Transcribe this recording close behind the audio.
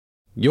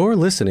You're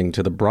listening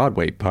to the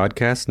Broadway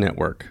Podcast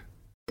Network.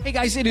 Hey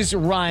guys, it is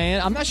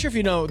Ryan. I'm not sure if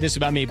you know this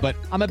about me, but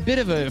I'm a bit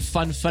of a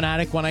fun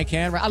fanatic when I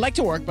can. I like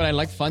to work, but I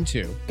like fun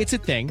too. It's a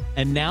thing.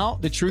 And now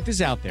the truth is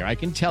out there. I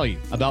can tell you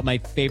about my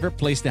favorite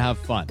place to have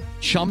fun.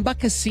 Chumba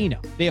Casino.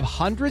 They have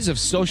hundreds of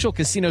social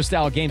casino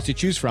style games to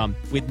choose from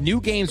with new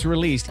games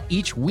released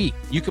each week.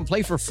 You can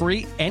play for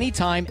free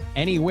anytime,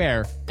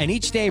 anywhere. And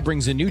each day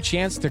brings a new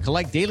chance to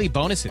collect daily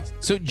bonuses.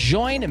 So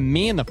join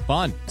me in the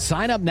fun.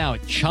 Sign up now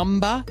at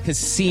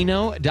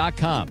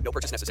ChumbaCasino.com. No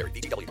purchase necessary.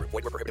 VGW. Void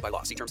where prohibited by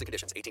law. See terms and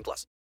conditions.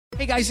 18+.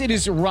 Hey guys, it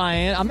is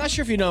Ryan. I'm not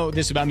sure if you know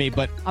this about me,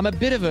 but I'm a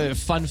bit of a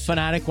fun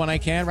fanatic when I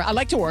can. I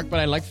like to work, but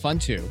I like fun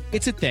too.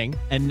 It's a thing.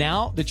 And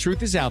now the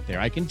truth is out there.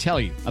 I can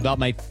tell you about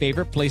my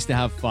favorite place to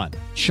have fun.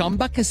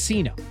 Chumba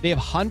Casino. They have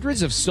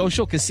hundreds of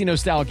social casino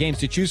style games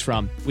to choose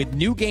from with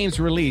new games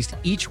released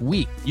each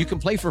week. You can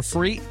play for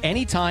free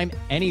anytime,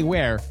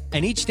 anywhere.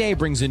 And each day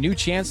brings a new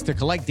chance to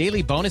collect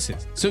daily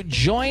bonuses. So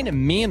join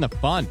me in the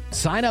fun.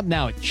 Sign up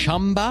now at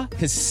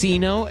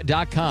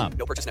ChumbaCasino.com.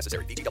 No purchase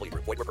necessary. VGW.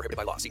 Void where prohibited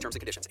by law. See terms and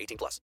conditions.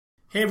 18+.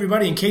 Hey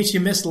everybody, in case you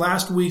missed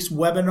last week's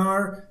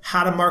webinar,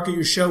 How to Market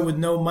Your Show with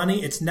No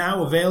Money, it's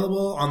now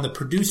available on the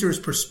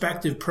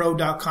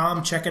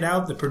producersperspectivepro.com. Check it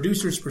out, the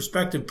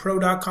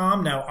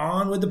producersperspectivepro.com. Now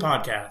on with the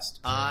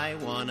podcast. I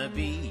want to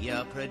be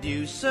a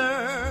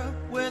producer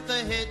with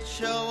a hit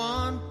show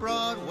on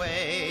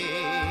Broadway.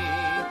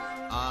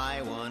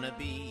 I want to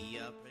be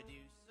a producer.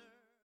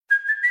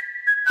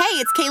 Hey,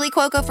 it's Kaylee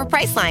Cuoco for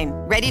Priceline.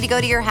 Ready to go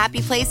to your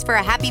happy place for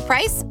a happy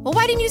price? Well,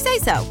 why didn't you say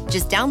so?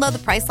 Just download the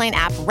Priceline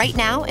app right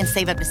now and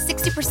save up to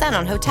 60%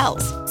 on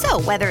hotels. So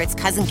whether it's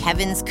Cousin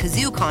Kevin's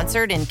Kazoo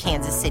Concert in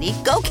Kansas City,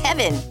 go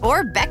Kevin,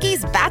 or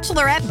Becky's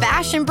Bachelorette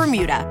Bash in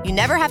Bermuda, you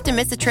never have to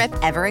miss a trip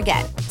ever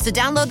again. So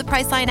download the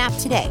Priceline app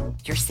today.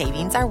 Your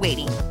savings are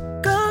waiting.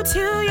 Go to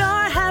your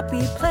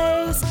happy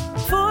place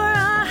for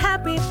a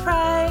happy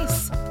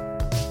price.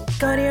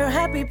 Go to your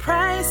happy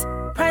price,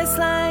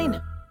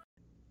 Priceline.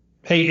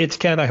 Hey, it's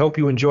Ken. I hope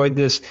you enjoyed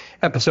this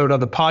episode of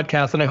the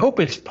podcast, and I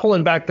hope it's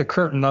pulling back the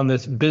curtain on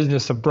this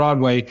business of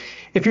Broadway.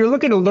 If you're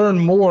looking to learn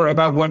more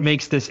about what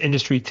makes this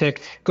industry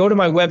tick, go to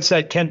my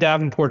website,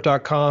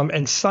 kendavenport.com,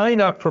 and sign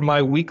up for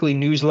my weekly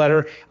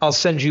newsletter. I'll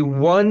send you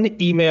one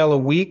email a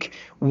week,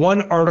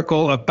 one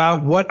article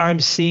about what I'm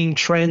seeing,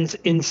 trends,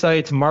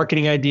 insights,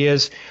 marketing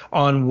ideas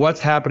on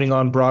what's happening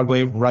on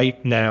Broadway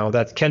right now.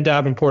 That's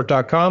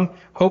kendavenport.com.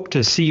 Hope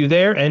to see you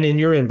there and in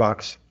your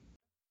inbox.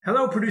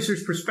 Hello,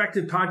 Producers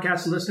Perspective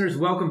podcast listeners.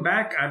 Welcome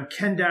back. I'm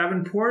Ken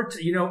Davenport.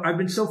 You know, I've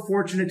been so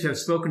fortunate to have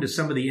spoken to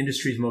some of the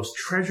industry's most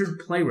treasured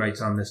playwrights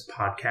on this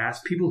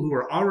podcast, people who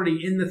are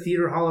already in the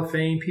Theater Hall of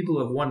Fame, people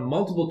who have won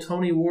multiple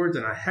Tony Awards,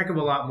 and a heck of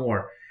a lot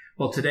more.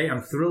 Well, today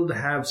I'm thrilled to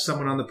have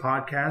someone on the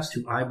podcast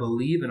who I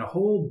believe, and a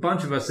whole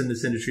bunch of us in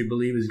this industry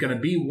believe, is going to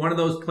be one of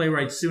those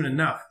playwrights soon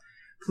enough.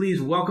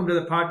 Please welcome to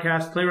the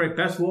podcast playwright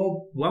Bess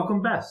Wohl.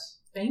 Welcome, Bess.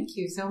 Thank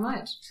you so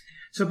much.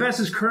 So Bess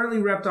is currently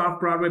repped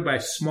off-Broadway by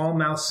Small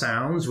Mouth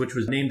Sounds, which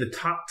was named the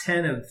top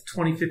 10 of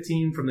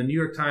 2015 from the New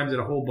York Times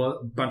and a whole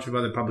bunch of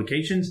other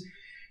publications.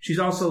 She's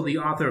also the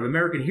author of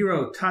American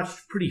Hero,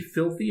 Touched Pretty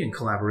Filthy, in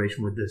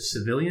collaboration with the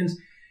Civilians.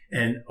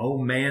 And, oh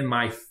man,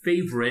 my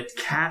favorite,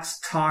 Cats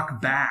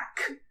Talk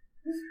Back.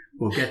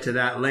 We'll get to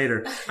that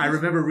later. I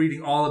remember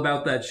reading all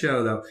about that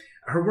show, though.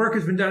 Her work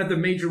has been done at the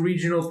major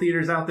regional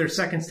theaters out there,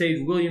 Second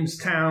Stage,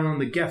 Williamstown,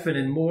 the Geffen,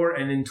 and more.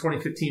 And in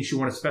 2015, she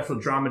won a special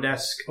Drama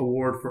Desk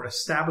Award for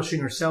establishing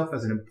herself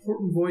as an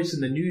important voice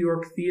in the New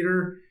York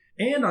theater.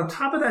 And on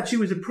top of that, she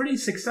was a pretty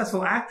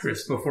successful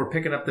actress before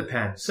picking up the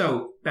pen.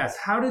 So, Beth,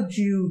 how did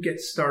you get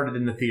started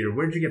in the theater?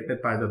 Where did you get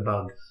bit by the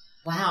bug?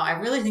 Wow, I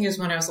really think it was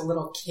when I was a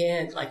little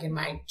kid, like in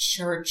my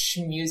church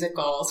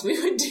musicals.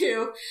 We would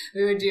do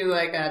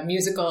like a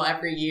musical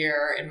every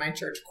year in my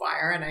church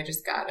choir, and I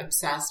just got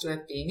obsessed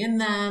with being in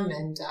them.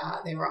 And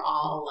they were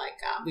all like,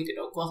 we did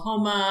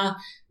Oklahoma,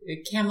 we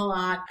did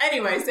Camelot.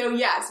 Anyway, so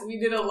yes, we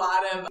did a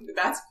lot of,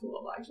 that's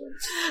cool actually.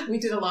 We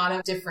did a lot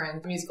of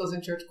different musicals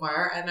in church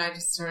choir, and I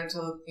just started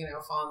to,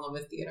 fall in love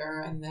with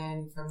theater. And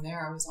then from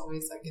there, I was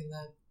always like in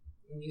the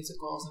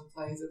musicals and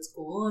plays at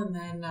school, and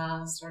then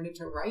started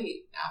to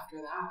write after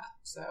that.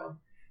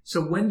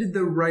 So when did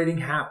the writing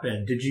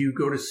happen? Did you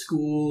go to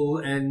school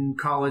and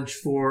college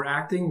for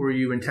acting? Were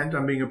you intent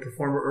on being a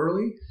performer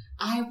early?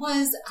 I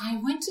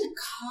went to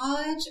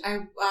college.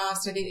 I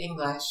studied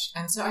English,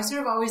 and so I sort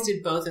of always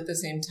did both at the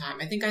same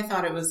time. I think I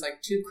thought it was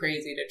like too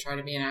crazy to try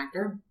to be an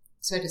actor.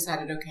 So I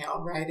decided, okay,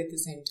 I'll write at the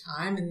same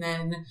time. And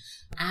then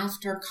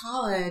after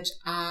college,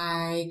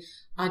 I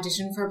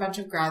auditioned for a bunch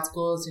of grad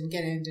schools, didn't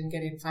get in,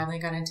 finally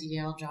got into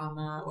Yale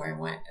Drama, where I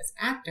went as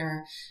an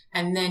actor.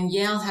 And then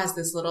Yale has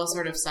this little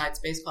sort of side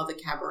space called the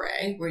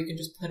Cabaret, where you can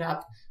just put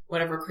up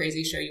whatever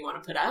crazy show you want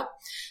to put up.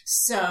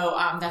 So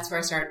that's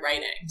where I started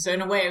writing. So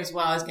in a way, it was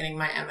while I was getting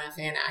my MFA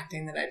in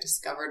acting that I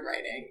discovered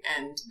writing.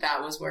 And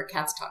that was where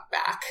Cats Talk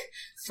Back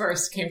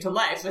first came to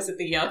life, was at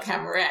the Yale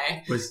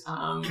Cabaret. Was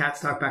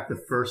Cats Talk Back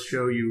the first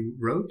show you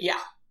wrote?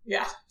 Yeah.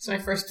 Yeah, it's my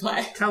first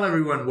play. Tell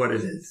everyone what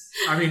it is.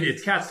 I mean,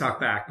 it's Cats Talk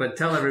Back, but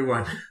tell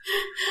everyone.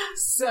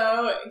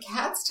 So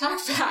Cats Talk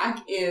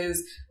Back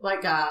is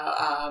like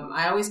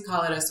I always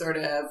call it a sort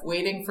of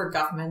Waiting for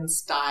Guffman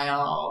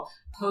style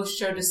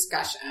post-show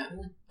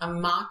discussion, a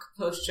mock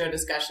post-show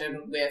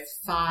discussion with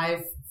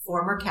 5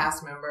 former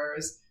cast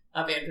members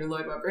of Andrew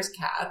Lloyd Webber's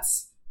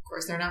Cats. Of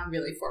course, they're not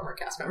really former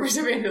cast members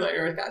of Andrew Lloyd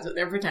Webber's Cats, but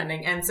they're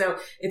pretending. And so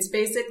it's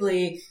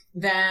basically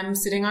them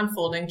sitting on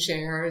folding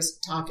chairs,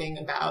 talking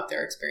about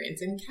their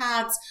experience in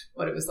Cats,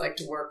 what it was like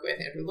to work with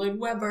Andrew Lloyd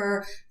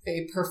Webber.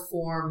 They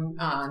perform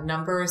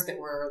numbers that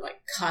were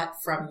like cut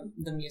from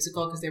the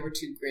musical because they were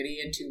too gritty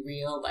and too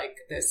real, like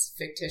this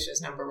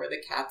fictitious number where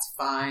the cats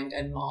find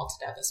and maul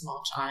to death a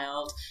small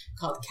child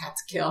called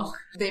Cats Kill.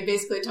 They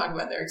basically talk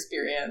about their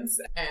experience,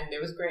 and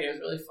it was great. It was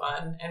really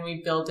fun. And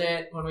we built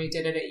it, when we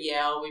did it at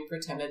Yale, we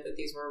pretended that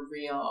these were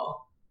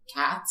real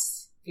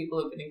cats,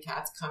 people who've been in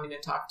Cats coming to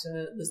talk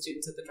to the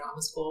students at the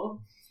drama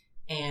school.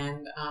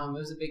 And it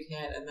was a big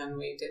hit. And then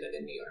we did it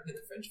in New York at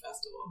the Fringe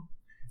Festival.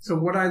 So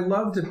what I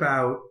loved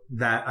about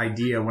that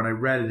idea when I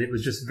read it, it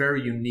was just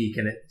very unique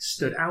and it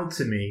stood out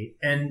to me.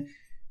 And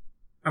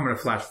I'm going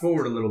to flash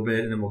forward a little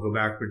bit and then we'll go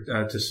backward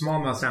to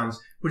Smallmouth Sounds,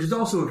 which is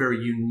also a very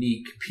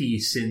unique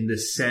piece in the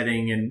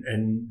setting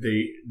and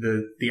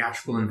the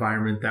theatrical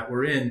environment that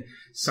we're in,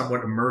 somewhat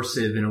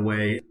immersive in a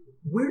way.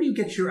 Where do you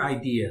get your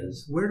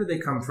ideas? Where do they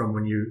come from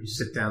when you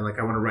sit down, like,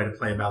 I want to write a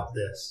play about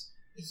this?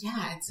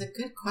 Yeah, it's a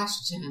good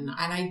question. And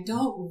I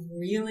don't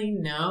really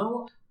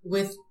know.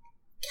 With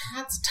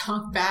Cats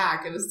Talk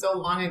Back, it was so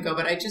long ago,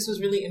 but I just was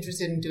really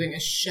interested in doing a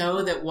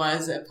show that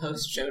was a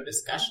post-show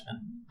discussion.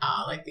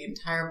 Like the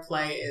entire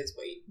play is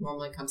what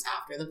normally comes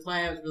after the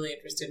play. I was really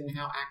interested in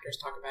how actors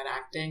talk about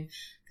acting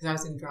because I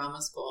was in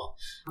drama school.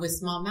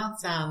 With Smallmouth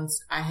Sounds,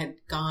 I had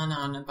gone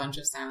on a bunch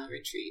of silent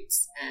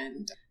retreats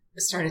and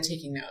started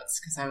taking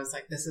notes because I was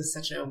like, this is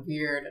such a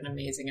weird and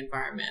amazing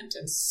environment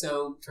and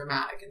so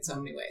dramatic in so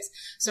many ways.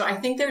 So I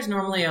think there's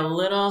normally a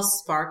little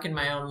spark in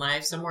my own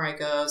life, somewhere I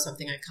go,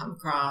 something I come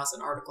across,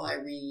 an article I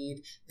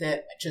read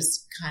that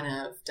just kind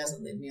of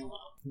doesn't leave me alone.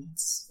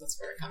 That's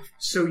where it comes from.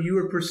 So you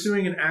were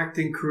pursuing an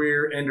acting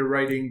career and a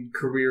writing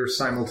career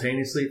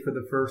simultaneously for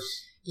the first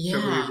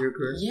several years of your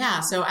career?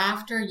 Yeah. So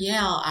after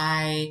Yale,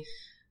 I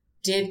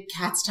did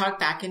Cats Talk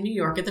Back in New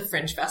York at the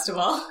Fringe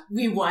Festival.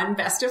 We won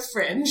Best of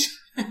Fringe.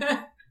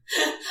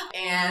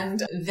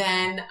 And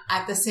then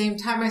at the same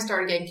time, I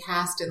started getting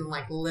cast in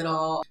like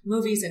little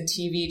movies and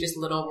TV, just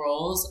little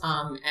roles.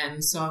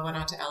 And so I went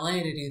out to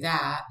LA to do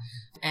that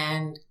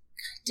and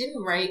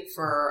didn't write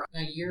for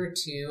a year or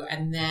two.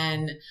 And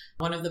then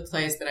one of the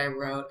plays that I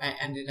wrote, I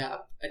ended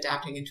up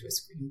adapting into a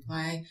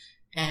screenplay.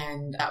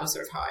 And that was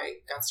sort of how I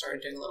got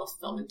started doing a little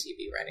film and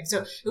TV writing.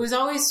 So it was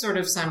always sort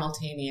of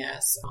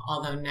simultaneous,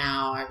 although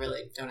now I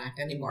really don't act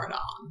anymore at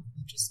all. I'm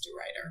just a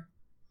writer.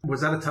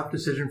 Was that a tough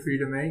decision for you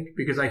to make?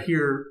 Because I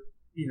hear,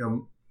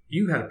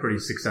 you had a pretty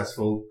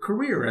successful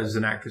career as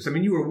an actress. I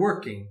mean, you were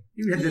working.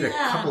 You did a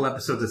couple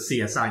episodes of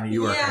CSI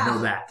New York. Yeah, I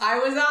know that. I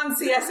was on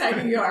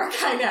CSI New York.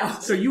 I know.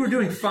 So you were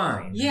doing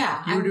fine.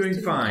 Yeah. You were doing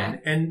fine.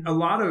 Okay. And a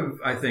lot of,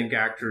 I think,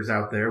 actors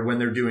out there, when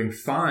they're doing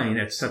fine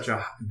at such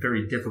a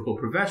very difficult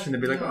profession,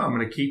 they'd be like, I'm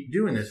going to keep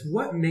doing this.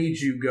 What made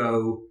you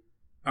go,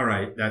 all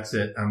right, that's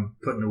it. I'm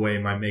putting away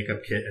my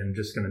makeup kit and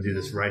just going to do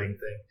this writing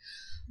thing?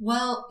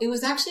 Well, it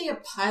was actually a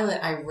pilot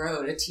I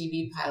wrote, a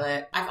TV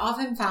pilot. I've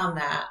often found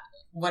that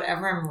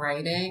whatever I'm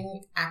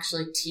writing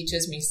actually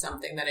teaches me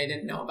something that I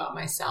didn't know about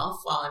myself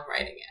while I'm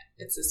writing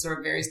it. It's a sort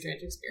of very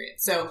strange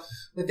experience. So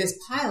with this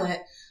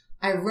pilot,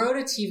 I wrote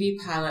a TV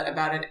pilot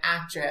about an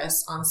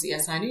actress on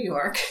CSI New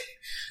York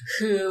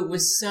who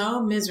was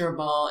so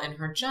miserable in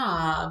her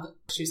job.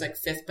 She was like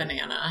fifth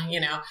banana,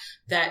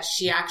 that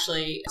she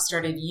actually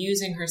started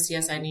using her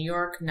CSI New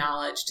York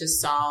knowledge to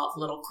solve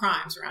little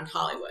crimes around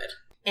Hollywood.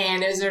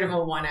 And it was sort of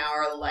a 1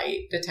 hour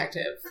light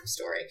detective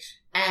story.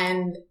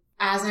 And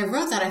as I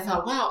wrote that, I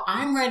thought, wow,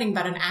 I'm writing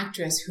about an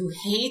actress who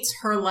hates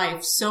her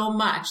life so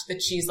much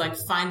that she's like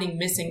finding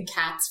missing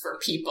cats for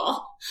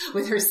people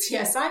with her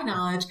CSI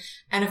knowledge.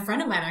 And a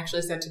friend of mine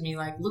actually said to me,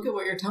 like, look at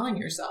what you're telling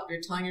yourself.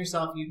 You're telling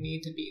yourself you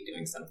need to be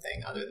doing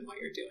something other than what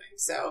you're doing.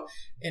 So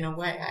in a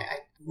way, I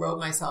wrote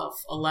myself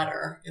a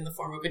letter in the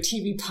form of a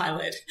TV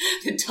pilot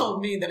that told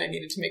me that I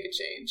needed to make a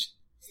change.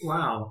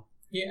 Wow.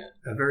 Yeah.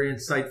 A very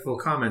insightful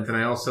comment. And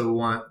I also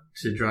want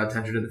to draw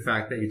attention to the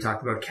fact that you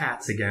talked about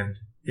cats again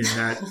in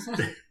that.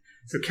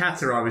 So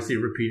cats are obviously a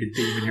repeated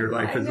theme in your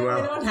life as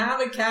well. I don't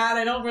have a cat.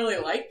 I don't really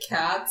like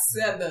cats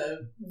and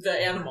the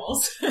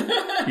animals.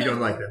 You don't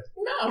like them?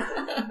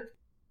 No.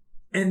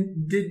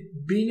 And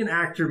did being an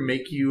actor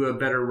make you a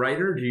better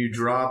writer? Do you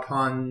draw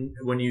upon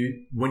when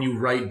you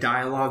write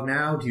dialogue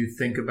now? Do you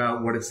think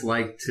about what it's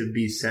like to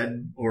be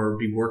said or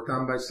be worked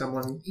on by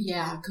someone?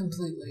 Yeah,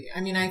 completely.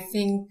 I mean, I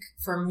think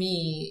for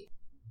me,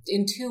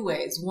 in two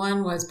ways.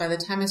 One was by the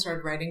time I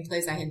started writing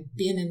plays, I had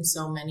been in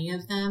so many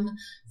of them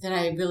that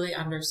I really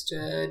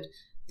understood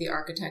the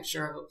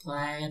architecture of a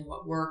play and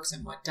what works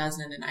and what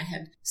doesn't. And I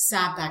had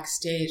sat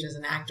backstage as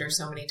an actor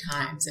so many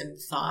times and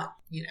thought,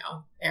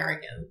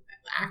 arrogant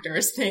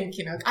actors think,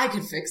 I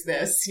could fix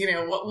this,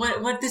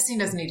 what this scene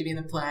doesn't need to be in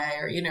the play,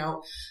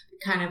 or,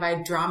 kind of I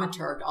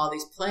dramaturged all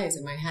these plays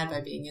in my head by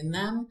being in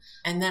them.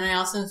 And then I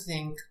also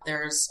think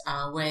there's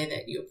a way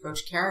that you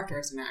approach character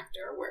as an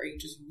actor where you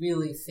just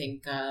really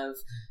think of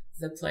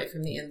the play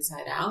from the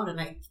inside out. And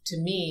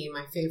to me,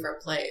 my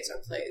favorite plays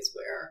are plays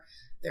where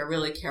they're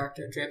really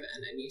character driven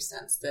and you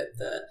sense that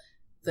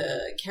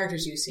the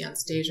characters you see on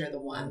stage are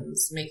the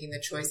ones making the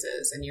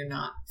choices and you're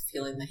not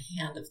feeling the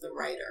hand of the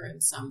writer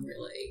in some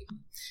really,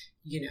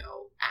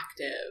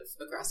 active,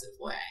 aggressive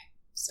way.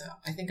 So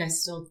I think I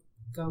still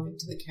go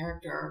into the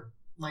character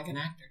like an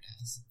actor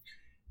does.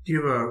 Do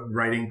you have a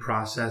writing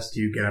process? Do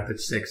you get up at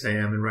 6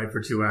 a.m. and write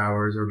for 2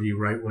 hours, or do you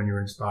write when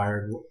you're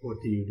inspired? What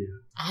do you do?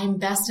 I'm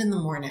best in the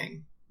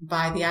morning.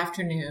 By the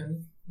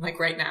afternoon, like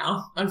right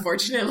now,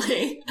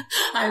 unfortunately,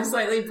 I'm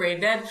slightly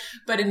brain dead.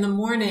 But in the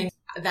morning,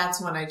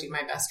 that's when I do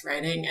my best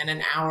writing. And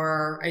an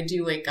hour, I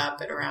do wake up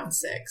at around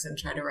 6 and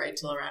try to write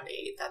till around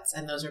 8.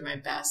 And those are my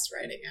best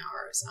writing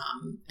hours.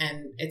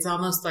 And it's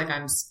almost like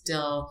I'm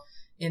still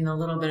in a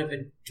little bit of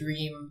a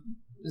dream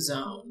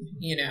zone,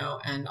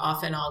 and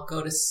often I'll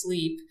go to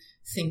sleep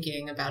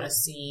thinking about a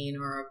scene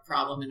or a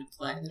problem in a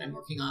play that I'm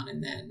working on.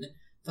 And then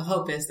the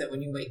hope is that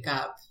when you wake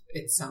up,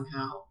 it's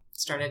somehow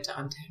started to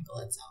untangle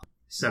itself.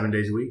 7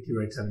 days a week? Do you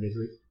write 7 days a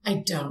week?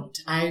 I don't.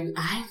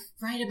 I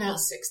write about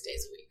 6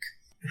 days a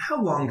week.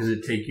 How long does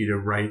it take you to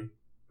write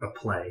a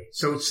play?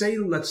 So say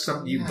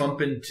you bump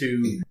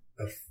into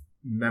a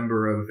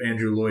member of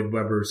Andrew Lloyd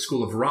Webber's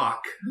School of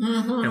Rock,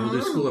 and we'll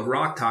do School of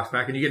Rock Talks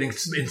back, and you get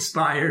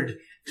inspired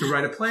to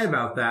write a play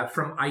about that.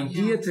 From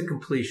idea to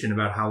completion,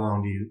 about how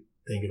long do you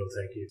think it'll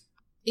take you?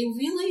 It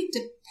really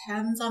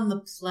depends on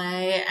the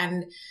play,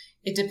 and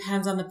it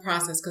depends on the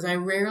process, because I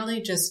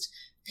rarely just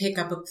pick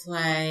up a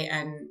play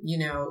and,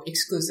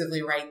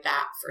 exclusively write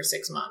that for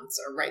 6 months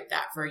or write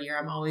that for a year.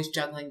 I'm always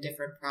juggling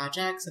different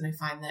projects, and I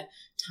find that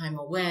time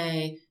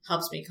away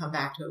helps me come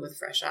back to it with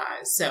fresh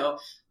eyes. So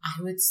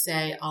I would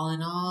say all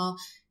in all,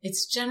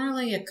 it's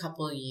generally a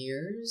couple of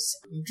years.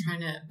 I'm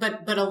trying to,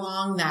 but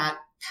along that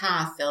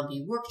path, there'll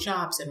be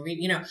workshops and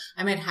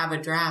I might have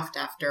a draft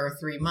after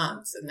 3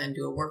 months and then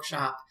do a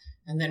workshop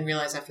and then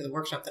realize after the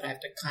workshop that I have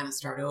to kind of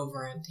start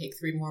over and take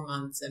 3 more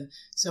months. And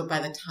so by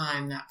the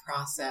time that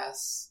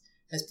process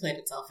has played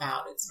itself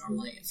out, it's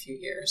normally a few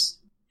years.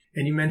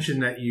 And you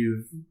mentioned that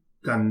you've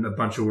done a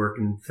bunch of work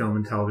in film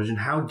and television.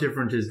 How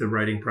different is the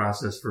writing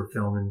process for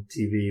film and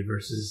TV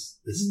versus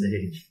the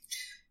stage?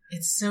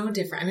 It's so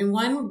different. I mean,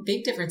 one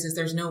big difference is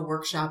there's no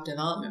workshop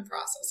development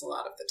process a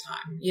lot of the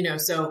time,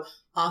 so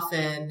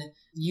often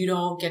you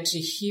don't get to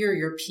hear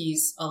your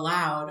piece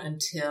aloud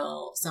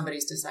until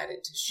somebody's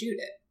decided to shoot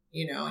it,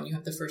 and you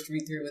have the first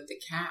read through with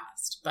the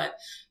cast. But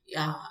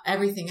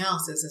everything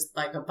else is just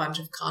like a bunch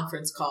of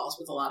conference calls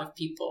with a lot of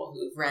people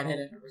who've read it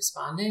and are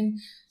responding.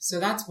 So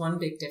that's one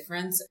big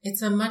difference.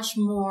 It's a much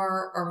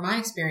more, or my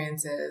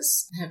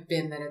experiences have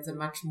been that it's a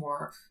much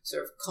more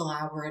sort of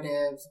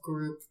collaborative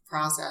group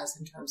process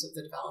in terms of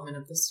the development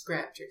of the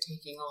script. You're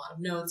taking a lot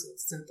of notes and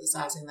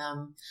synthesizing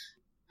them.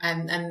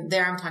 And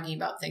there I'm talking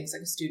about things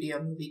like a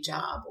studio movie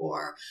job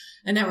or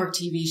a network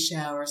TV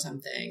show or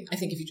something. I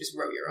think if you just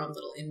wrote your own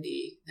little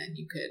indie, then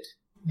you could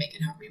make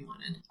it however you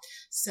wanted.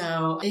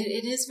 So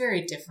it is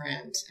very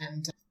different,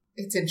 and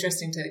it's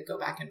interesting to go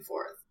back and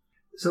forth.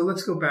 So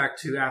let's go back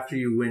to after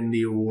you win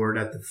the award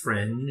at the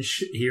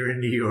Fringe here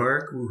in New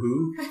York.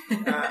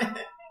 Woohoo!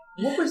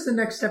 What was the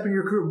next step in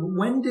your career?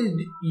 When did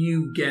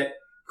you get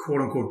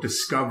quote unquote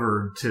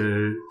discovered,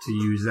 to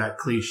use that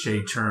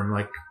cliche term?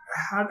 Like,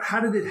 how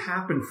did it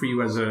happen for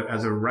you as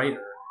a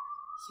writer?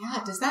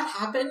 Yeah, does that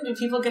happen? Do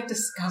people get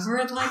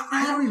discovered like that?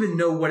 I don't even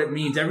know what it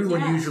means.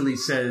 Everyone usually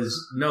says,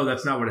 no,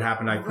 that's not what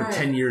happened. I put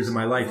 10 years of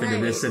my life into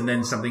this and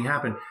then something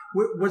happened.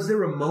 Was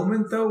there a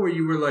moment, though, where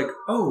you were like,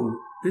 oh,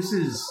 this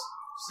is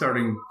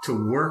starting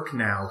to work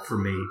now for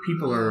me.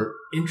 People are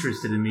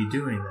interested in me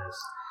doing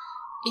this.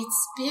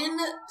 It's been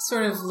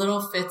sort of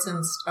little fits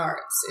and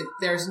starts.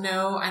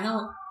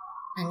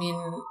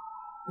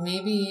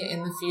 Maybe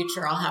in the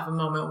future I'll have a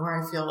moment where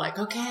I feel like,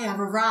 okay, I've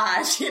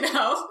arrived,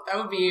 that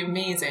would be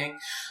amazing.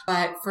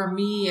 But for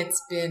me,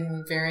 it's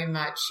been very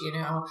much,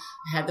 I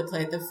had to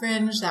play at the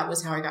Fringe. That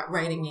was how I got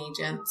writing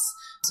agents.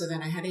 So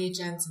then I had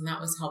agents and that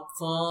was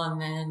helpful.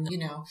 And then,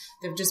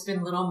 there've just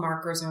been little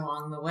markers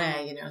along the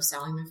way,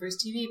 selling my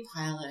first TV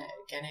pilot,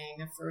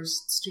 getting a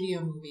first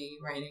studio movie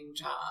writing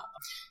job,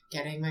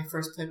 getting my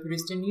first play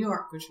produced in New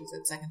York, which was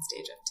at Second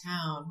Stage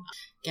Uptown,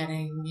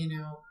 getting,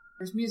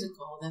 first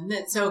musical, then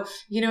that. So,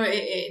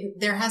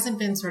 there hasn't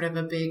been sort of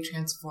a big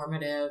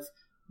transformative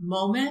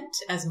moment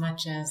as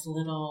much as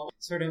little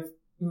sort of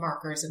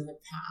markers in the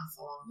path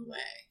along the way.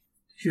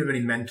 Did you have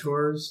any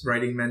mentors,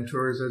 writing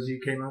mentors as you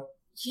came up?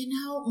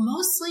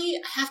 Mostly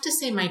I have to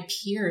say my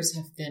peers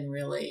have been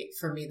really,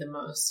 for me, the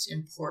most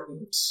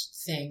important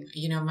thing.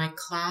 My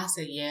class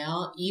at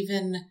Yale,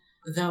 even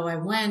though I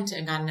went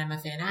and got an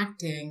MFA in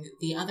acting,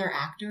 the other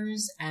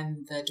actors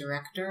and the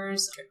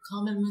directors, Trip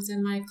Cullman was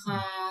in my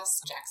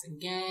class, Jackson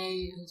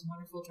Gay, who's a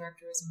wonderful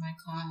director, was in my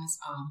class,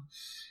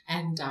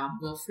 and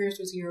Will Frears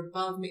was a year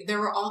above me. There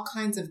were all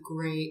kinds of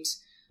great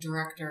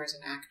directors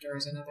and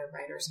actors and other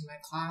writers in my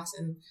class,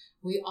 and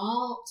we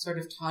all sort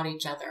of taught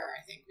each other.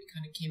 I think we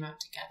kind of came out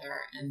together,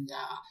 and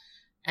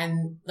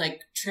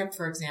like Trip,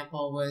 for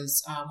example,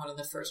 was one of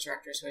the first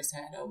directors who I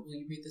said, "Oh, will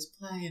you read this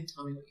play and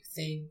tell me what you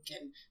think?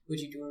 And would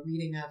you do a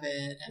reading of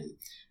it?" And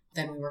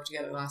then we worked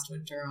together last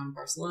winter on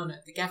Barcelona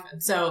at the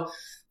Geffen. So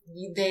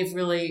they've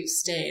really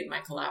stayed my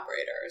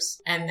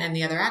collaborators. And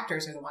the other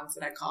actors are the ones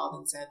that I called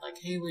and said, like,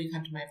 "Hey, will you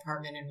come to my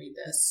apartment and read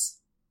this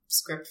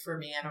script for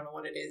me? I don't know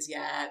what it is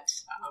yet,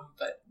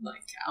 but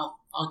like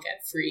I'll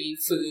get free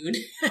food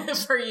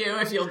for you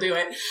if you'll do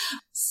it."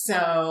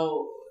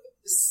 So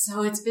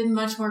it's been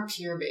much more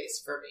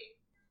peer-based for me.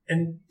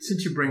 And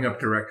since you bring up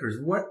directors,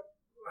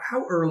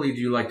 how early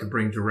do you like to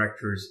bring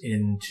directors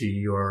into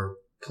your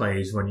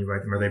plays when you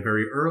write them? Are they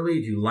very early?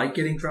 Do you like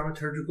getting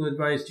dramaturgical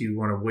advice? Do you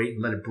want to wait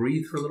and let it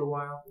breathe for a little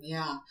while?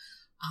 Yeah,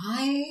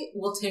 I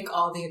will take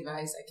all the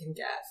advice I can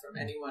get from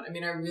anyone. I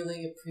mean, I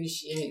really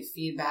appreciate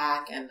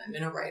feedback, and I'm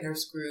in a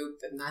writer's group,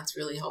 and that's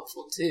really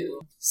helpful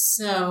too.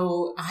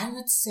 So I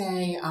would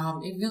say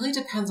it really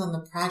depends on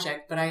the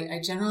project, but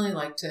I generally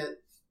like to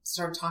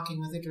start talking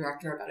with a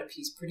director about a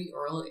piece pretty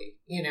early,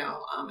 and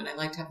I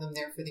like to have them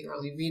there for the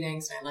early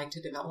readings, and I like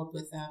to develop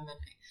with them, and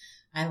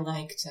I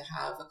like to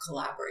have a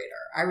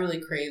collaborator. I really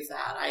crave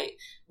that.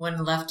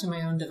 When left to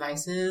my own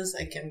devices,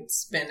 I can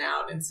spin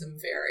out in some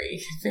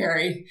very,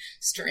 very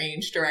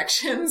strange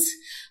directions,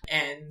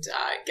 and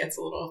it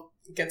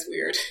gets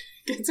weird.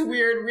 Gets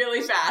weird really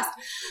fast.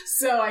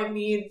 So I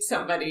need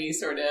somebody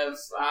sort of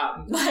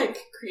like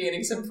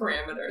creating some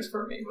parameters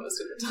for me most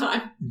of the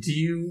time. Do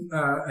you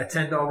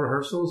attend all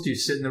rehearsals? Do you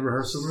sit in the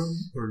rehearsal room,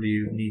 or do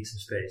you need some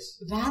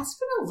space? That's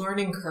been a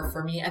learning curve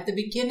for me. At the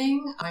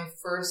beginning, my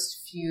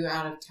first few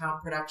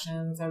out-of-town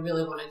productions, I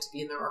really wanted to be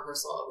in the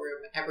rehearsal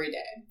room every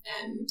day.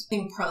 And I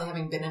think partly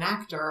having been an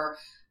actor,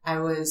 I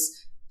was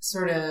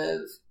sort of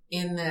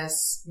in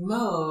this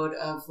mode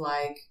of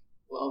like,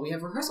 well, we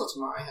have rehearsal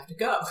tomorrow. I have to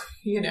go.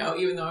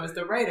 Even though I was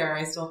the writer,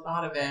 I still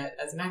thought of it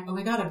as an act. Oh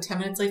my God, I'm 10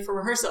 minutes late for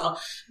rehearsal.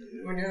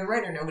 When you're the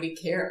writer, nobody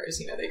cares.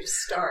 They just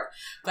start.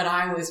 But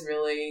I was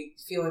really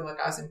feeling like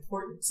I was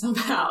important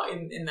somehow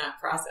in that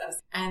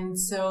process. And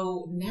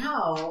so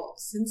now,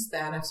 since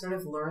then, I've sort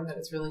of learned that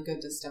it's really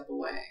good to step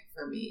away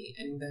for me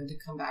and then to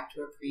come back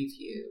to a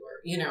preview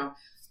or,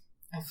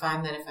 I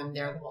find that if I'm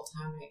there the whole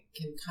time, I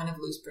can kind of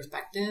lose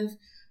perspective.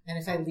 And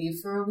if I leave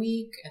for a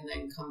week and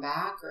then come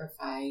back, or if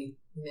I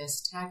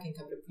miss tech and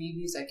come to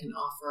previews, I can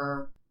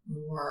offer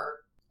more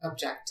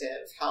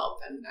objective help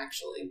and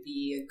actually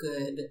be a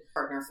good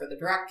partner for the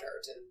director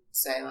to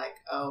say like,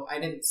 "Oh, I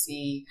didn't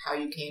see how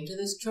you came to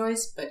this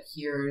choice, but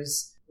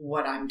here's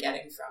what I'm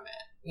getting from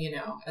it,"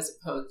 as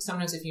opposed,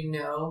 sometimes if you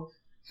know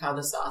how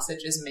the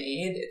sausage is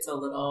made, it's a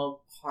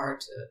little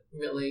hard to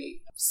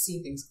really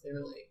see things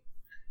clearly.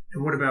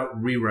 And what about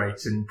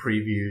rewrites and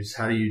previews?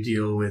 How do you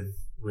deal with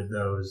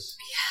those?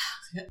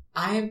 Yeah,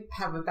 I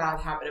have a bad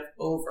habit of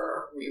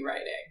over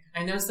rewriting.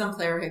 I know some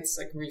playwrights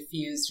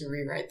refuse to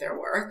rewrite their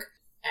work,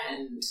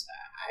 and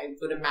I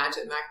would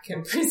imagine that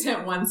can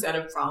present one set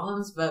of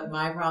problems, but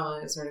my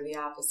problem is sort of the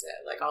opposite.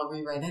 I'll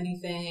rewrite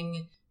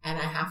anything, and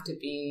I have to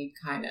be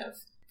kind of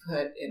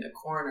put in a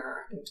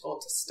corner and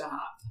told to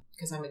stop,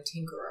 because I'm a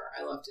tinkerer.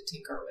 I love to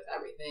tinker with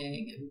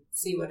everything and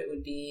see what it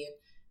would be.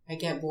 I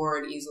get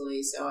bored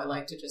easily, so I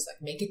like to just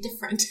make it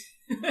different,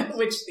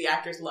 which the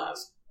actors love,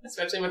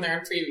 especially when they're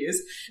in previews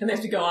and they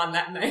have to go on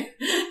that night.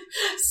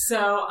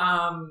 So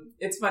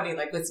it's funny,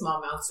 with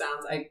Small Mouth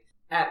Sounds,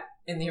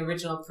 in the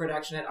original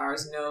production at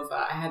Ars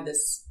Nova, I had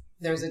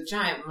there's a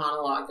giant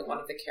monologue that one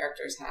of the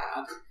characters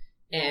have.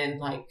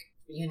 And I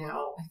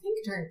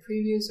think during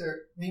previews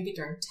or maybe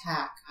during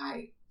tech,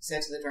 I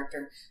said to the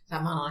director,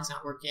 "That monologue's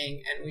not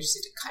working and we just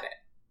need to cut it."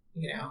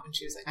 And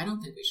she was like, "I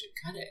don't think we should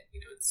cut it.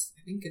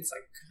 I think it's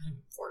kind of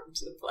important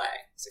to the play."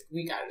 It's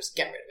we gotta just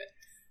get rid of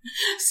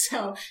it.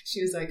 So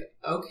she was like,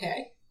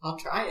 "Okay, I'll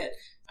try it."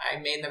 I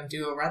made them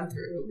do a run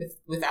through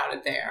without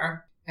it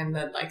there. And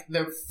then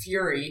the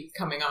fury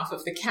coming off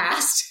of the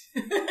cast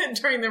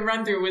during the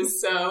run through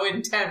was so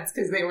intense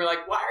because they were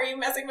like, "Why are you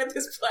messing with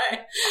this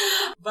play?"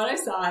 But I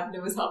saw it and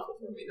it was helpful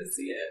for me to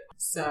see it.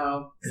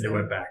 And it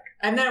went back.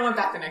 And then I went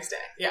back the next day.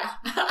 Yeah.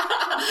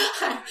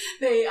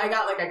 I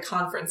got a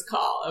conference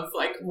call of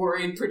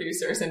worried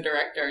producers and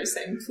directors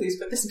saying, "Please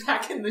put this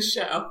back in the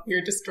show.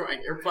 You're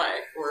destroying your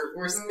play."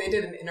 They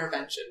did an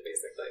intervention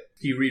basically.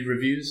 Do you read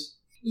reviews?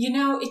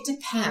 It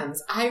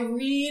depends.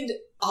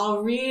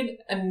 I'll read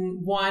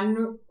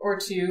one or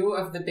two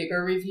of the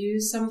bigger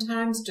reviews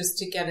sometimes just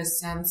to get a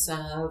sense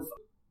of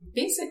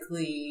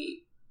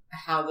basically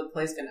how the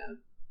play's going to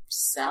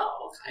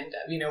sell, kind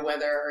of,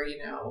 whether,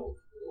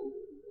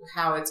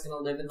 how it's going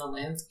to live in the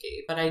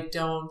landscape. But I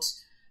don't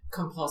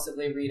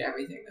compulsively read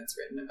everything that's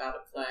written about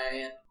a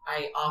play. And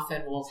I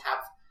often will have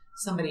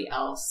somebody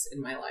else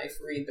in my life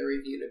read the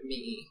review to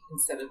me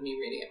instead of me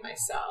reading it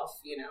myself,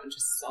 and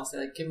just also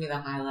like give me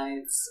the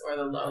highlights or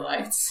the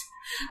lowlights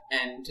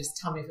and just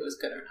tell me if it was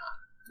good or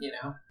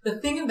not. The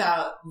thing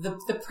about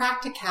the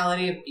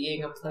practicality of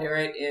being a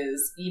playwright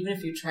is even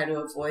if you try to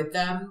avoid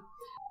them,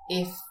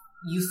 if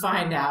you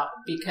find out,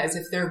 because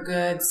if they're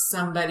good,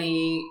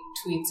 somebody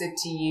tweets it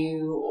to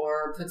you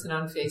or puts it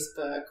on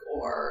Facebook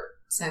or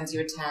sends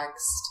you a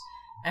text.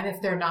 And if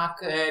they're not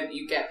good,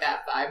 you get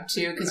that vibe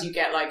too, because you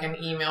get like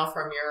an email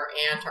from your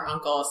aunt or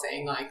uncle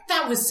saying like,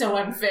 that was so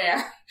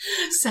unfair.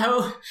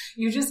 So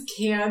you just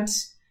can't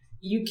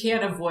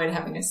avoid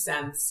having a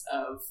sense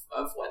of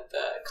what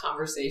the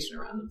conversation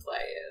around the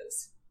play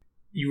is.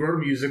 You wrote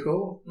a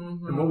musical.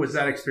 Mm-hmm. And what was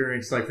that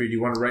experience like for you? Do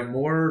you want to write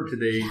more?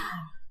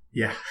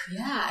 Yeah,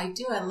 I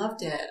do. I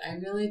loved it. I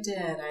really did.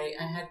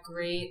 I had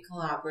great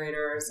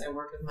collaborators. I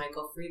worked with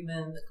Michael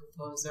Friedman, the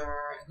composer,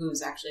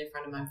 who's actually a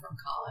friend of mine from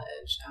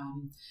college.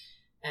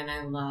 And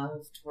I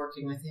loved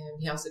working with him.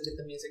 He also did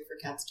the music for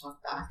Cats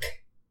Talk Back.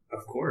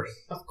 Of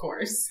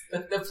course.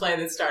 The play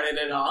that started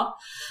it all.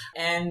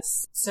 And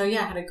so, I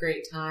had a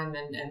great time.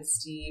 And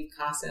Steve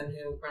Cossin,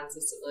 who runs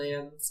the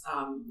Civilians,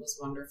 was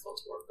wonderful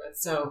to work with.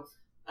 So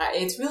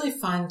it's really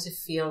fun to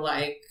feel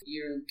like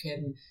you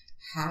can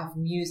have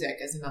music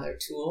as another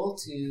tool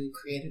to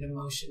create an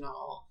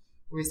emotional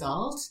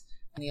result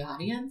in the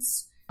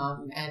audience.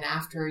 And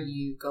after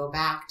you go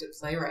back to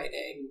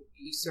playwriting,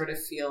 you sort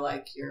of feel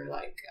like you're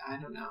like, I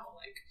don't know,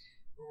 like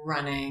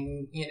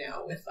running,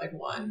 with like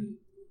one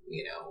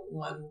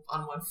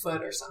on one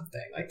foot or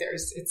something. Like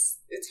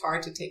it's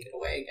hard to take it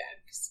away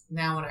again. 'Cause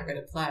now when I write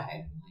a play,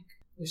 I'm like,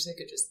 wish I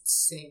could just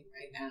sing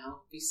right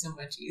now. It'd be so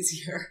much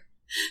easier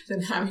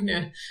than having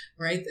to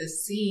write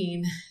this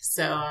scene.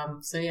 So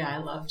I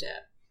loved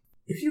it.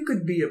 If you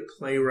could be a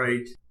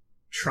playwright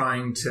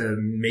trying to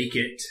make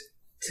it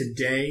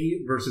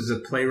today versus a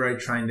playwright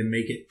trying to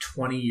make it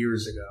 20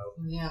 years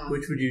ago,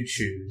 which would you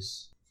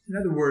choose? In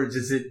other words,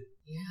 is it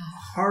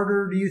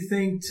harder, do you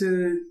think,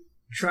 to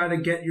try to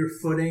get your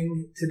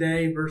footing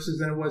today versus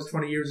than it was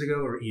 20 years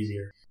ago, or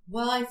easier?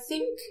 Well, I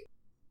think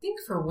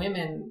for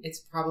women, it's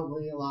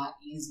probably a lot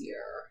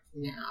easier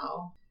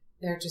now.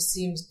 There just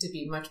seems to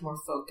be much more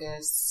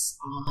focus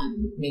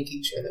on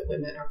making sure that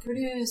women are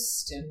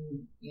produced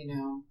and,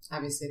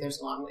 obviously there's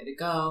a long way to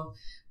go,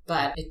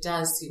 but it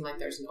does seem like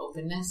there's an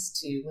openness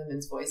to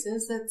women's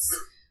voices that's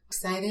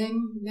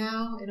exciting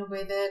now in a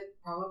way that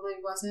probably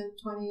wasn't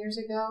 20 years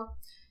ago.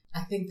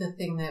 I think the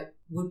thing that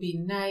would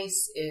be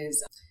nice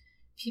is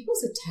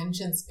people's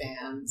attention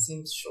span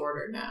seems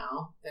shorter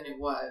now than it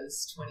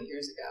was 20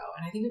 years ago.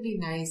 And I think it'd be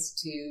nice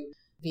to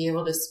be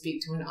able to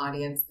speak to an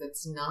audience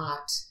that's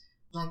not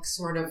like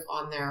sort of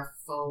on their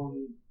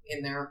phone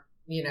in their,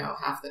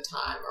 half the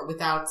time or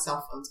without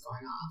cell phones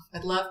going off.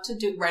 I'd love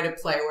to write a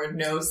play where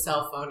no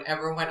cell phone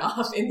ever went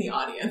off in the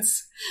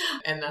audience.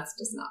 And that's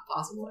just not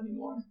possible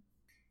anymore.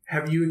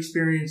 Have you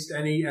experienced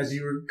any, as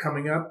you were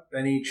coming up,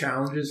 any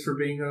challenges for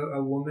being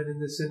a woman in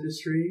this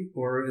industry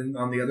or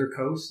on the other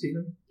coast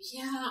even?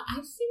 Yeah, I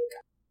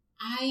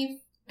think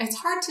it's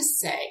hard to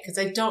say because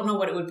I don't know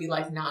what it would be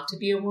like not to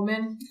be a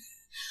woman.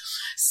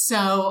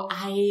 So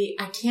I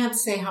can't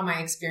say how my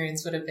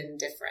experience would have been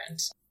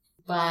different,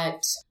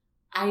 but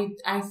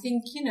I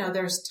think,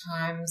 there's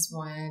times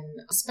when,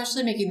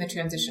 especially making the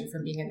transition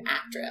from being an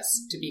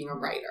actress to being a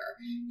writer,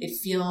 it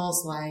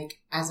feels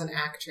like as an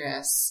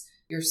actress,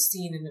 you're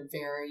seen in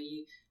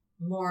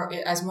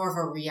as more of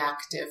a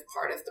reactive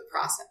part of the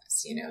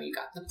process. You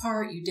got the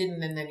part, you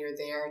didn't, and then you're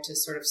there to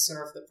sort of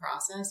serve the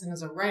process. And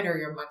as a writer,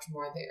 you're much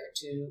more there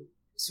to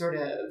sort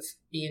of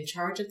be in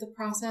charge of the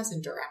process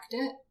and direct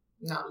it.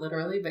 Not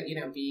literally, but,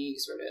 be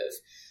sort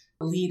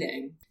of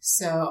leading.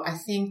 So I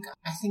think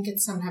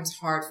it's sometimes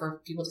hard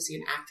for people to see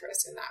an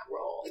actress in that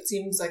role. It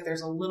seems like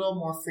there's a little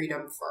more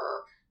freedom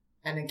for,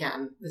 and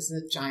again, this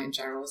is a giant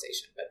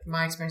generalization, but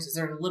my experience is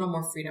there's a little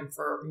more freedom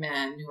for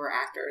men who are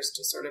actors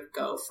to sort of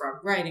go from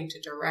writing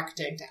to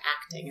directing to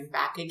acting and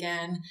back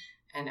again.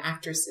 And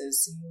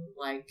actresses seem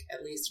like,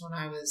 at least when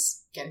I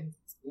was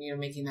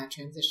making that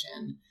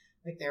transition,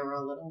 like they were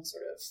a little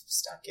sort of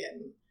stuck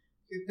in,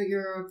 but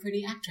you're a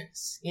pretty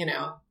actress,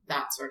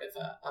 that sort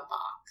of a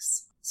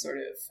box sort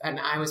of. And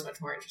I was much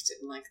more interested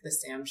in like the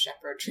Sam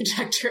Shepard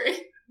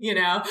trajectory,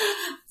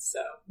 so.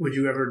 Would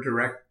you ever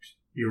direct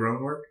your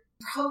own work?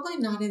 Probably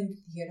not in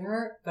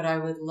theater, but I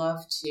would love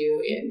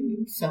to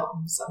in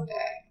film someday.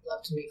 I'd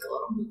love to make a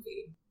little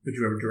movie. Would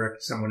you ever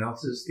direct someone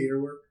else's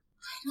theater work?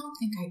 I don't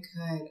think I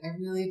could. I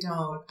really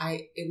don't.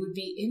 It would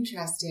be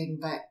interesting,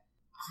 but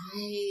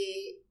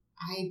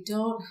I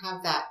don't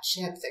have that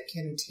chip that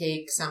can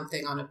take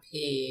something on a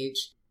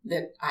page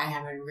that I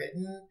haven't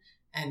written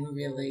and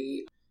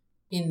really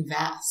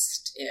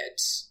invest it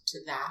to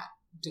that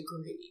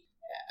degree.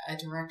 A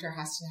director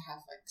has to have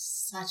like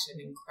such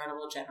an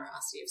incredible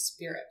generosity of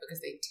spirit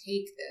because they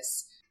take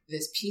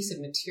this piece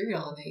of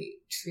material and they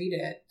treat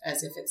it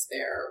as if it's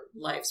their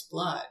life's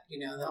blood.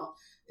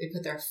 They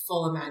put their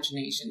full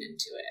imagination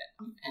into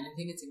it. And I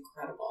think it's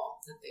incredible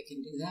that they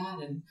can do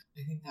that. And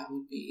I think that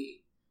would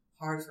be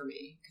hard for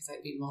me because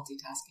I'd be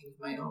multitasking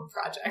with my own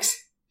projects.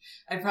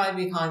 I'd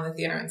probably be calling the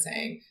theater and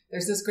saying,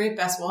 there's this great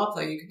Bess Wohl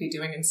play you could be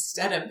doing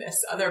instead of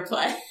this other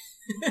play.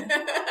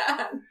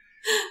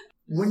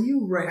 When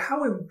you write,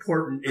 how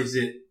important is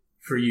it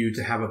for you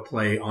to have a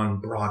play on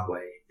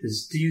Broadway?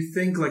 Do you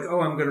think like, oh,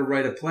 I'm going to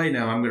write a play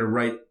now. I'm going to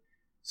write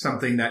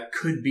something that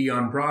could be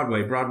on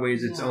Broadway. Broadway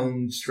is its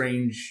own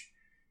strange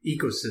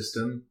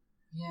ecosystem.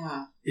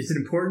 Yeah. Is it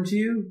important to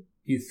you?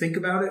 Do you think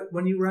about it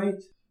when you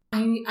write?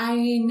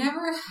 I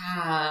never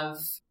have,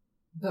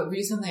 but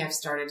recently I've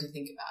started to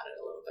think about it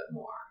a little bit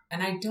more.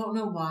 And I don't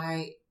know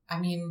why. I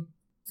mean,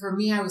 for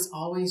me, I was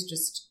always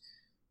just,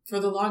 for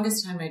the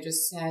longest time, I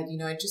just said,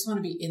 I just want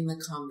to be in the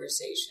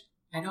conversation.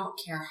 I don't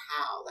care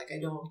how. Like, I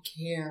don't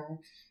care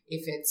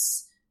if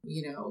it's,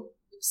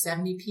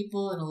 70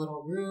 people in a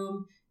little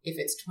room, if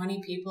it's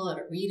 20 people at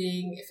a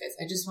reading,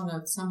 I just want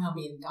to somehow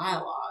be in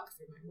dialogue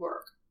through my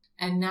work.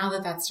 And now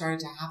that that's started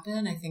to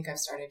happen, I think I've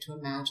started to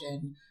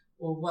imagine,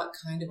 well, what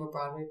kind of a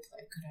Broadway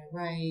play could I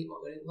write?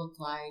 What would it look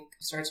like?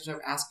 I started to sort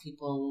of ask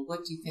people, well,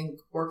 what do you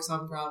think works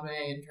on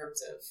Broadway in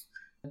terms of,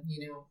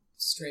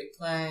 straight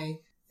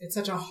play? It's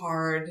such a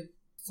hard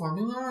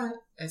formula.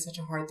 It's such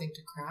a hard thing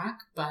to crack,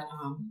 but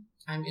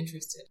I'm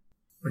interested.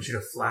 I want you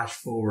to flash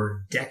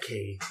forward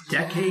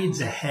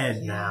decades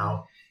ahead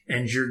now,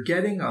 and you're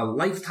getting a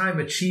Lifetime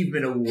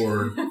Achievement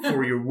Award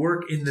for your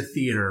work in the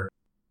theater.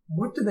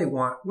 What do they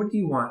want? What do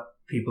you want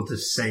people to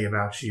say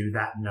about you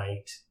that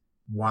night?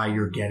 Why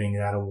you're getting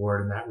that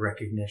award and that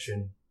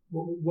recognition?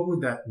 What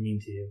would that mean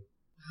to you?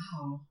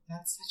 Wow,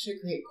 that's such a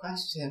great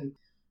question.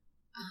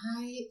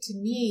 To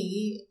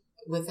me,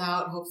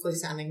 without hopefully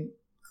sounding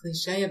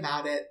cliche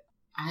about it,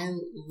 I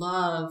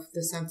love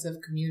the sense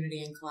of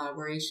community and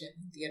collaboration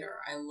in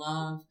theater. I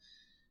love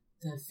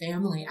the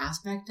family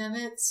aspect of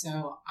it.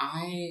 So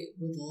I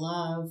would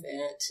love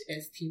it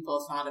if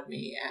people thought of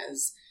me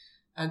as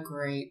a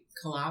great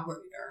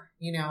collaborator.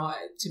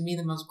 To me,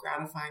 the most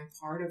gratifying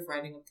part of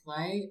writing a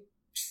play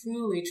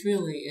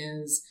truly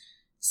is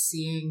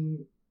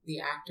seeing the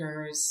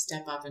actors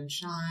step up and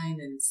shine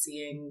and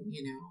seeing,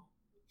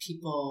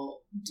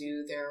 people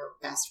do their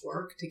best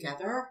work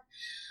together.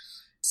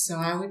 So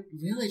I would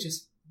really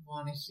just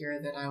want to hear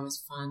that I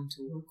was fun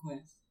to work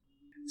with.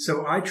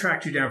 So I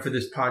tracked you down for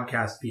this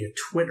podcast via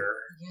Twitter.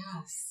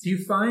 Yes. Do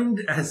you find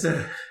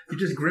you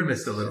just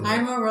grimaced a little bit.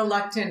 I'm a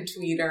reluctant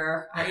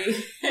tweeter.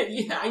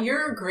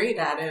 You're great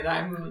at it.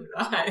 I'm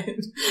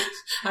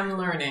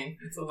learning.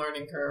 It's a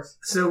learning curve.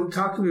 So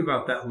talk to me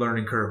about that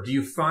learning curve. Do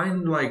you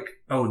find like,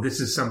 oh, this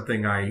is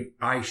something I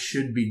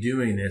should be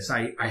doing this.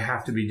 I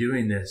have to be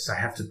doing this. I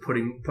have to put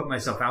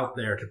myself out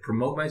there to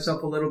promote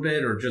myself a little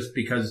bit, or just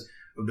because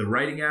of the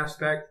writing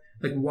aspect?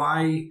 Like,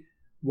 why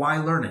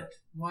learn it?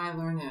 Why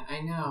learn it? I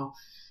know.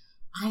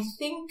 I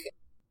think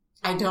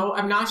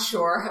I'm not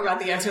sure about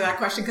the answer to that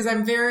question because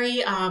I'm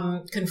very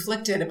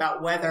conflicted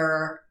about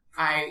whether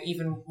I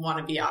even want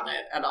to be on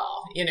it at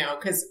all,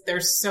 because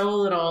there's so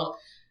little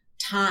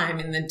time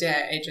in the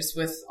day just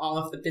with all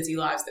of the busy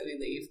lives that we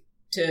lead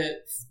to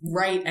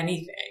write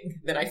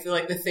anything, that I feel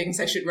like the things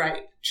I should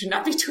write should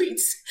not be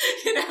tweets,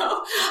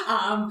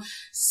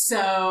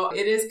 So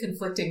it is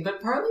conflicting,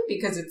 but partly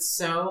because it's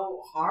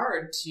so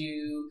hard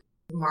to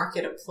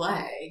market a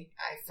play.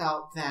 I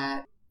felt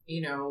that,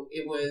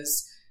 it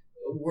was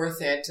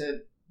worth it to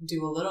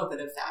do a little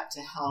bit of that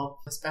to help,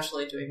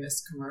 especially doing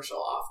this commercial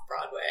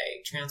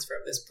off-Broadway transfer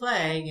of this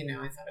play.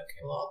 I thought,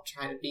 okay, well, I'll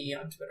try to be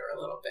on Twitter a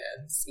little bit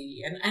and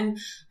see. And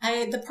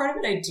the part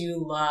of it I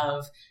do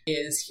love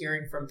is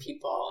hearing from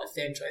people if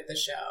they enjoyed the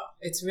show.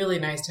 It's really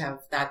nice to have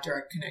that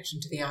direct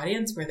connection to the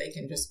audience where they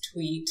can just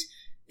tweet.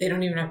 They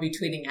don't even have to be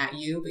tweeting at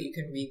you, but you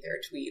can read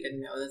their tweet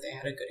and know that they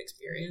had a good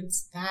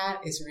experience. That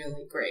is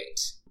really great.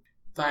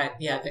 But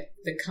yeah,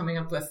 the coming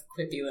up with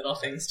quippy little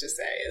things to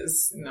say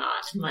is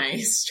not my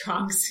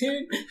strong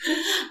suit.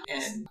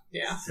 And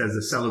yeah. As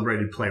a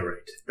celebrated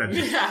playwright.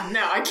 Yeah,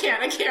 no, I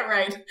can't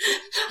write.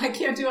 I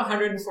can't do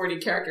 140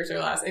 characters or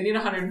less. I need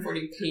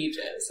 140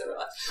 pages or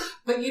less.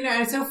 But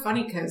it's so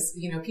funny because,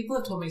 people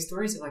have told me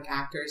stories of like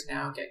actors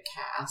now get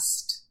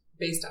cast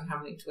based on how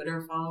many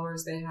Twitter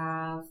followers they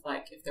have.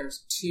 Like if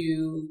there's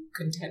 2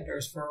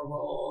 contenders for a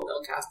role,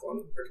 they'll cast one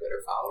for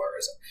Twitter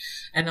followers.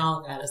 And all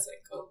of that is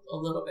like a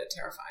little bit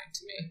terrifying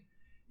to me.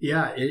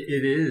 Yeah,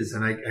 it is.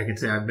 And I can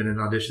say I've been in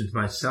auditions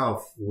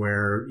myself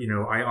where,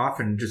 I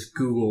often just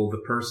Google the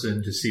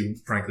person to see,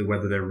 frankly,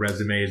 whether their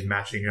resume is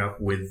matching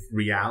up with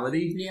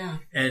reality. Yeah.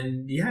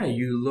 And yeah,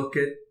 you look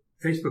at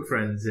Facebook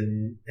friends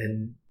and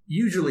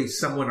usually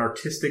someone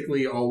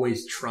artistically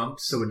always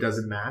trumps, so it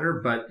doesn't matter.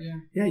 But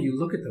yeah, you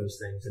look at those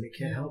things and it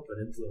can't help but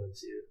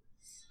influence you,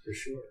 for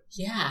sure.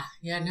 Yeah.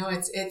 No,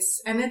 it's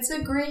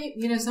a great,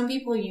 some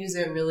people use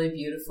it really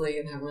beautifully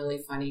and have really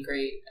funny,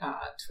 great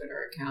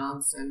Twitter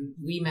accounts. And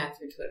we met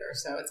through Twitter,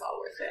 so it's all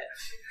worth it.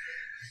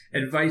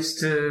 Advice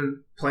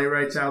to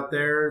playwrights out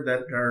there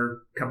that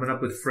are coming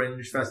up with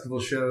fringe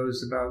festival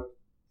shows about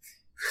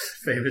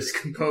famous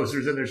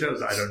composers in their shows?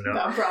 I don't know.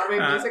 About Broadway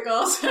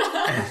musicals.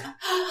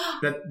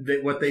 That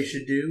what they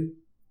should do?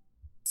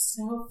 It's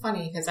so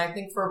funny because I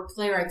think for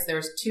playwrights,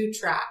 there's two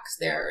tracks.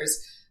 There's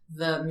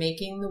the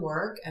making the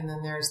work, and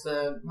then there's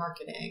the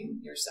marketing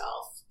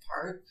yourself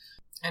part.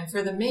 And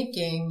for the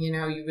making, you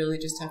really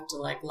just have to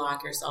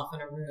lock yourself in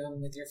a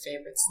room with your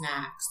favorite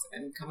snacks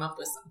and come up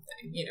with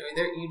something.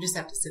 You just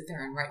have to sit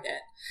there and write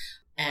it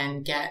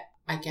and get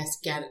a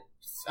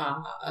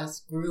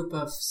group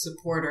of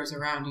supporters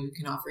around you who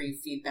can offer you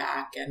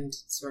feedback and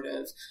sort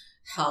of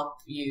help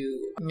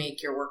you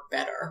make your work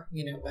better,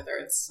 whether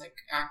it's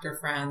actor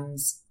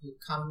friends who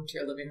come to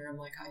your living room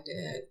like I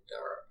did,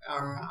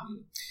 or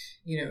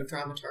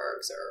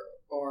dramaturgs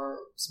or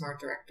smart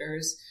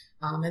directors.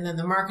 And then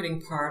the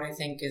marketing part, I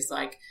think, is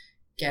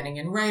getting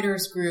in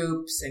writers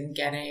groups and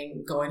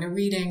going to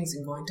readings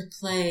and going to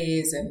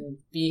plays and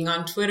being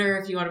on Twitter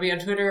if you want to be on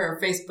Twitter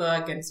or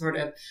Facebook, and sort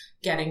of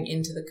getting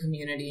into the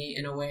community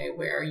in a way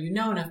where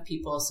enough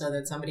people so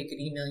that somebody could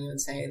email you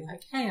and say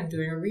hey, I'm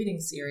doing a reading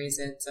series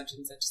at such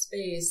and such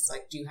space.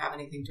 Do you have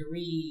anything to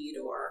read?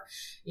 Or,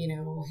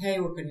 hey,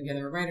 we're putting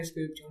together a writers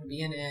group. Do you want to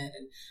be in it?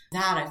 And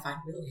that I find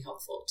really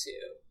helpful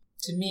too.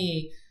 To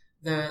me,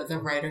 the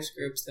writers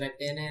groups that I've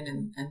been in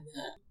and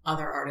the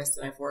other artists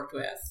that I've worked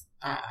with,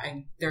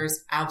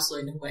 there's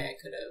absolutely no way I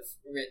could have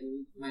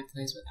written my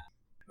plays without.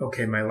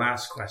 Okay, my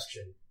last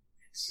question.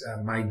 It's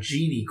my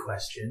genie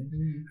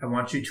question. I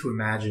want you to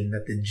imagine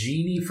that the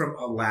genie from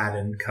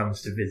Aladdin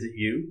comes to visit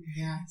you.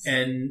 Yes.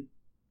 And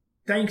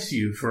thanks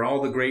you for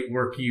all the great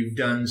work you've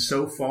done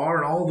so far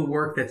and all the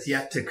work that's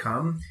yet to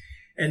come,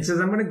 and says,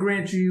 I'm going to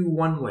grant you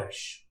one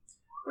wish.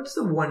 What's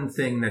the one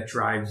thing that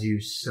drives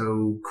you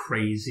so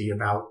crazy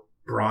about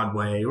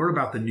Broadway or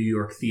about the New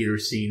York theater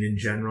scene in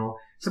general?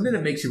 Something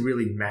that makes you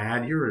really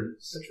mad. You're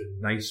such a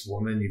nice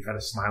woman. You've had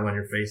a smile on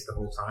your face the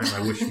whole time.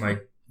 I wish my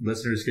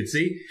listeners could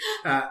see.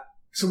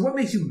 So what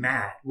makes you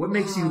mad? What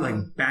makes you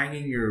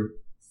banging your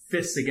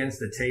fists against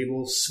the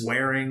table,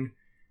 swearing,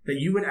 that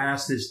you would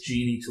ask this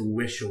genie to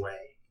wish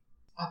away?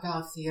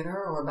 About theater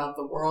or about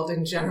the world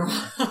in general?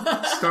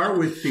 Start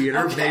with theater.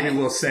 Okay. Maybe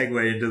we'll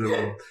segue into the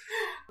world.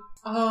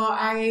 Oh,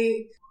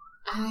 I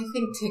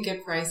think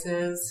ticket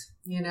prices,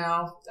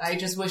 I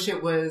just wish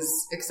it was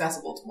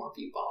accessible to more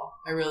people.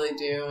 I really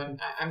do.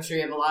 And I'm sure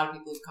you have a lot of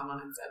people who've come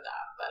on and said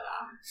that, but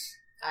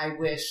I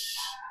wish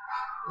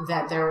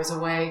that there was a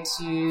way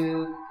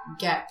to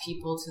get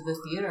people to the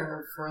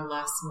theater for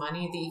less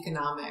money, the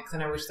economics.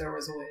 And I wish there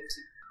was a way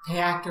to pay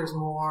actors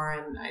more.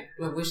 And I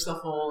wish the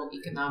whole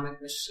economic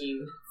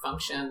machine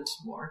functioned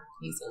more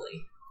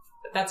easily.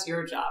 But that's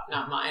your job,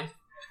 not mine.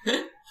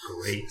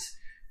 Great.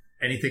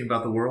 Anything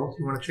about the world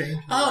you want to change?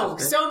 Oh,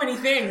 so many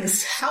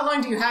things. How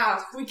long do you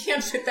have? We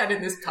can't fit that in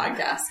this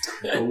podcast.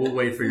 Well, we'll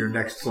wait for your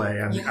next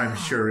play. I'm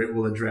sure it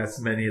will address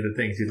many of the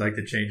things you'd like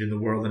to change in the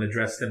world and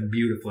address them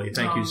beautifully.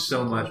 Thank you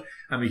so much.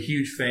 I'm a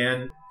huge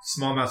fan.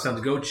 Small Mouth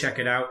Sounds. Go check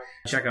it out.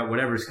 Check out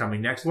whatever's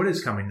coming next. What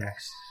is coming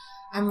next?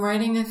 I'm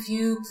writing a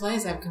few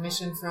plays. I've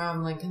commissioned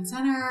from Lincoln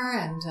Center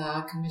and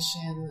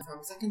commission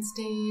from Second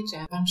Stage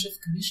and a bunch of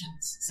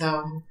commissions. So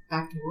I'm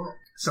back to work.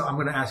 So I'm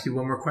going to ask you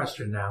one more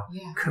question now.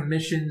 Yeah.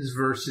 Commissions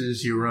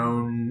versus your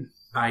own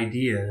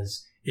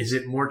ideas. Is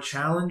it more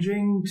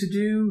challenging to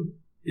do?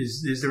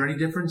 Is there any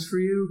difference for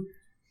you?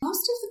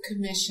 Most of the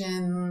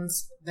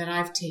commissions that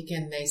I've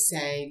taken, they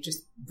say,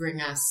 just bring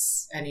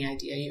us any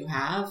idea you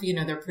have.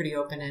 They're pretty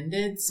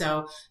open-ended.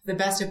 So the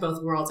best of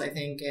both worlds, I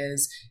think,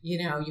 is, you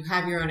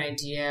have your own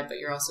idea, but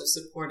you're also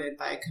supported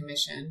by a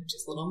commission, which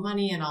is little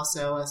money, and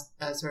also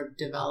a sort of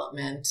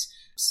development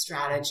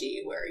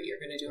strategy where you're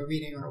going to do a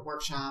reading or a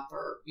workshop,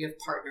 or you have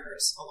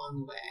partners along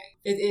the way.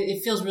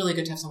 It feels really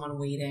good to have someone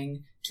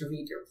waiting to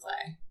read your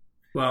play.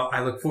 Well,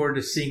 I look forward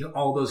to seeing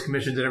all those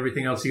commissions and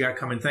everything else you got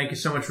coming. Thank you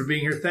so much for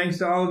being here. Thanks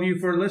to all of you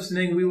for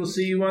listening. We will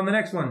see you on the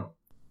next one.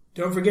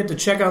 Don't forget to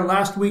check out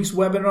last week's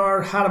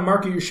webinar, How to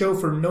Market Your Show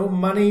for No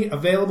Money,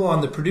 available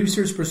on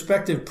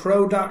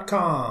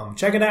theproducersperspectivepro.com.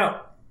 Check it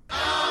out.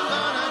 I'm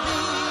gonna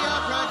be a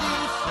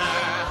producer.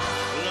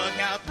 Look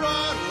out,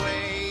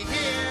 Broadway,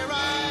 here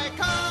I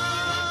come.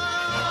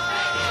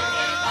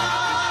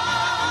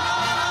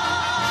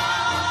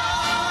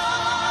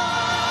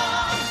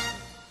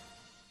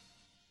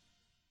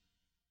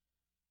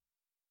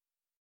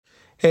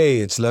 Hey,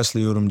 it's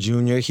Leslie Odom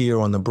Jr. here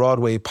on the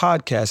Broadway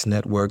Podcast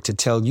Network to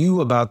tell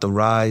you about the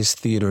Rise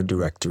Theater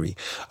Directory,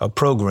 a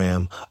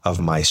program of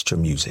Maestro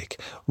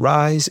Music.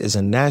 Rise is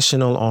a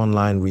national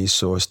online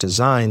resource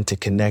designed to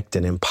connect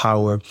and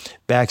empower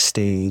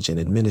backstage and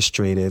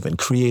administrative and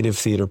creative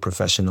theater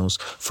professionals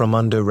from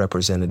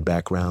underrepresented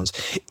backgrounds.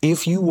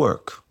 If you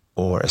work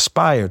or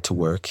aspire to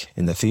work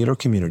in the theater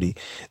community,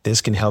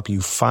 this can help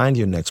you find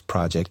your next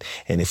project.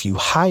 And if you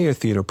hire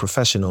theater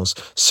professionals,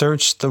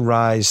 search the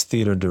Rise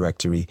Theater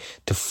Directory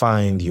to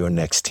find your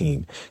next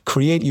team.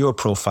 Create your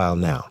profile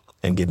now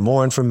and get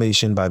more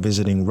information by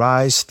visiting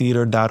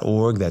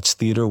risetheater.org. That's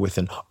theater with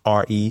an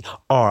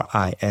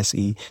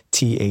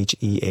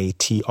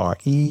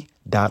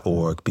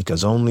RERISETHEATRE.org,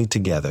 because only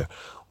together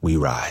we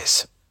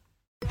rise.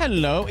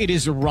 Hello, it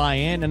is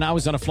Ryan, and I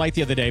was on a flight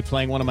the other day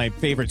playing one of my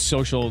favorite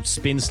social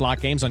spin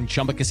slot games on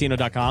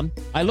ChumbaCasino.com.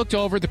 I looked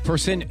over at the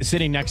person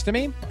sitting next to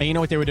me, and you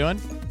know what they were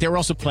doing? They were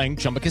also playing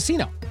Chumba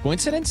Casino.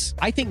 Coincidence?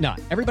 I think not.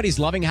 Everybody's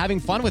loving having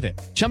fun with it.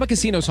 Chumba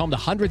Casino is home to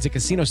hundreds of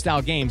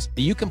casino-style games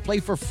that you can play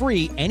for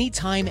free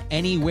anytime,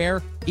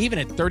 anywhere, even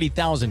at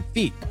 30,000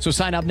 feet. So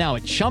sign up now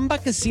at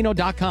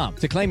ChumbaCasino.com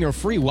to claim your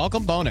free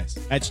welcome bonus.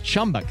 That's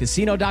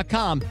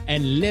ChumbaCasino.com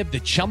and live the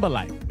Chumba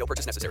life. No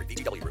purchase necessary.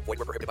 VGW Group. Void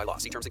where prohibited by law.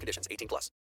 See terms and conditions. 18+.